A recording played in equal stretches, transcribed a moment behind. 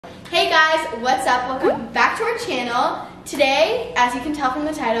Hey guys, what's up? Welcome back to our channel. Today, as you can tell from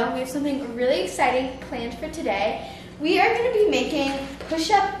the title, we have something really exciting planned for today. We are going to be making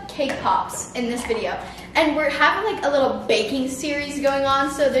push-up cake pops in this video. And we're having like a little baking series going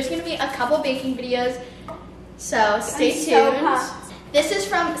on, so there's going to be a couple baking videos. So stay tuned. This is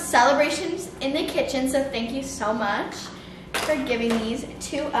from Celebrations in the Kitchen, so thank you so much for giving these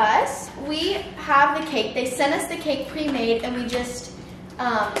to us. We have the cake. They sent us the cake pre-made and we just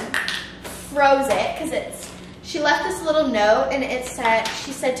froze it because she left this little note and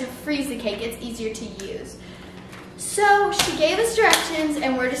she said to freeze the cake, it's easier to use. So she gave us directions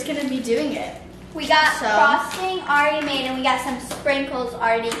and we're just gonna be doing it. We got frosting already made and we got some sprinkles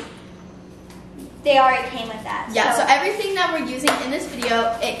already. They already came with that. Yeah, so everything that we're using in this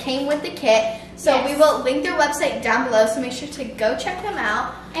video, it came with the kit. So yes. We will link their website down below, so make sure to go check them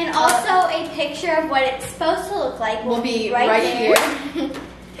out. And also a picture of what it's supposed to look like will be right here.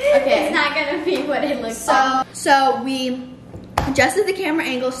 Okay. It's not gonna be what it looks like. So we adjusted the camera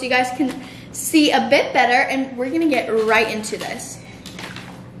angle so you guys can see a bit better, and we're gonna get right into this.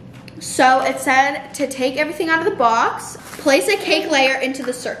 So it said to take everything out of the box, place a cake layer into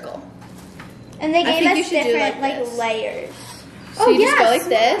the circle. And they gave us different like layers. So you just go like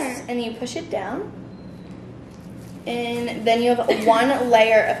this, and you push it down. And then you have one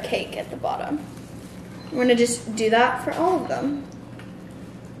layer of cake at the bottom. We're gonna just do that for all of them.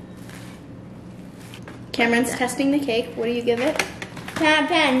 Cameron's testing the cake. What do you give it? 10 out of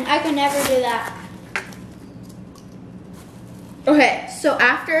 10. I could never do that. Okay, so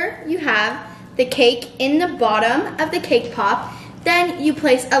after you have the cake in the bottom of the cake pop, then you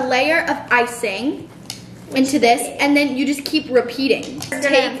place a layer of icing into this, and then you just keep repeating.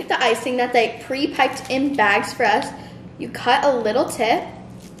 Take the icing that they pre-piped in bags for us, you cut a little tip,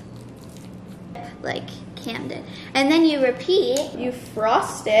 like Cam did, and then you repeat. You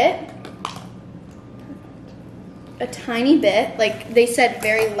frost it a tiny bit, like they said,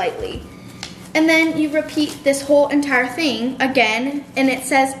 very lightly. And then you repeat this whole entire thing again, and it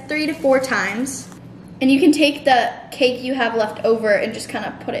says 3 to 4 times. And you can take the cake you have left over and just kind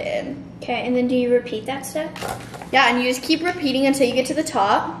of put it in. Okay, and then do you repeat that step? Yeah, and you just keep repeating until you get to the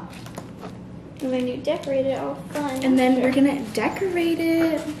top. And then you decorate it all fun. And then we're gonna decorate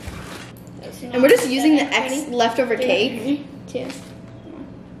it. And we're just using the leftover cake. Too.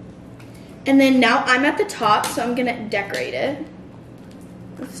 And then now I'm at the top, so I'm gonna decorate it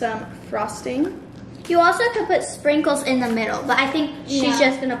with some frosting. You also could put sprinkles in the middle, but I think she's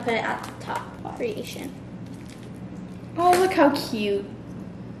just gonna put it at the top. Creation. Oh, look how cute.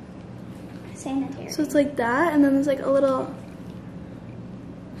 Sanitary. So it's like that, and then there's like a little,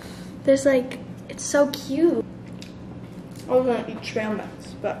 there's like, it's so cute. I was gonna eat trail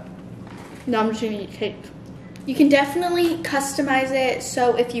mix, but now I'm just gonna eat cake. You can definitely customize it,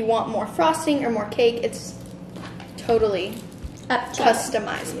 so if you want more frosting or more cake, it's totally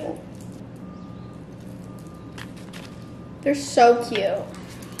customizable. They're so cute.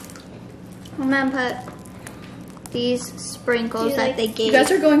 I'm gonna put these sprinkles that they gave. You guys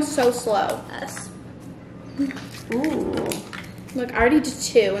are going so slow. Us. Ooh. Look, I already did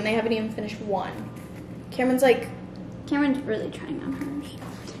 2 and they haven't even finished 1. Cameron's really trying on hers.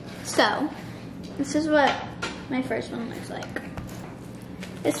 So, this is what my first one looks like.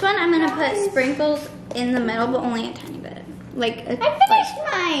 This one I'm gonna put sprinkles in the middle, but only a tiny bit. I finished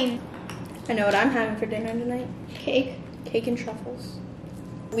mine. I know what I'm having for dinner tonight. Cake and truffles.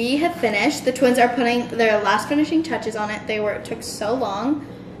 We have finished. The twins are putting their last finishing touches on it. It took so long.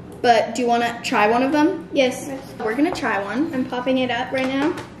 But do you want to try one of them? Yes. We're going to try one. I'm popping it up right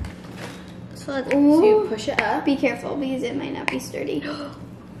now. So you push it up. Be careful because it might not be sturdy.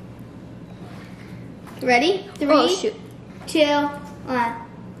 Ready? 3, 2, 1.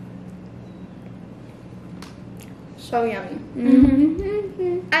 So yummy.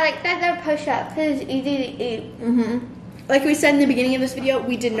 I like that they're push-up because it's easy to eat. Like we said in the beginning of this video,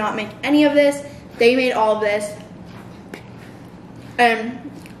 we did not make any of this. They made all of this. I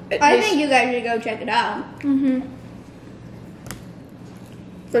think you guys should go check it out.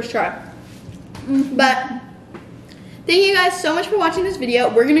 First try. But thank you guys so much for watching this video.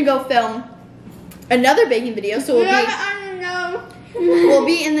 We're gonna go film another baking video, so we'll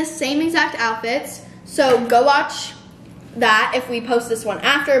be in the same exact outfits. So go watch that if we post this one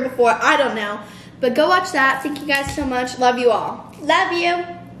after or before, I don't know. But go watch that. Thank you guys so much. Love you all. Love you.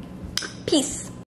 Peace.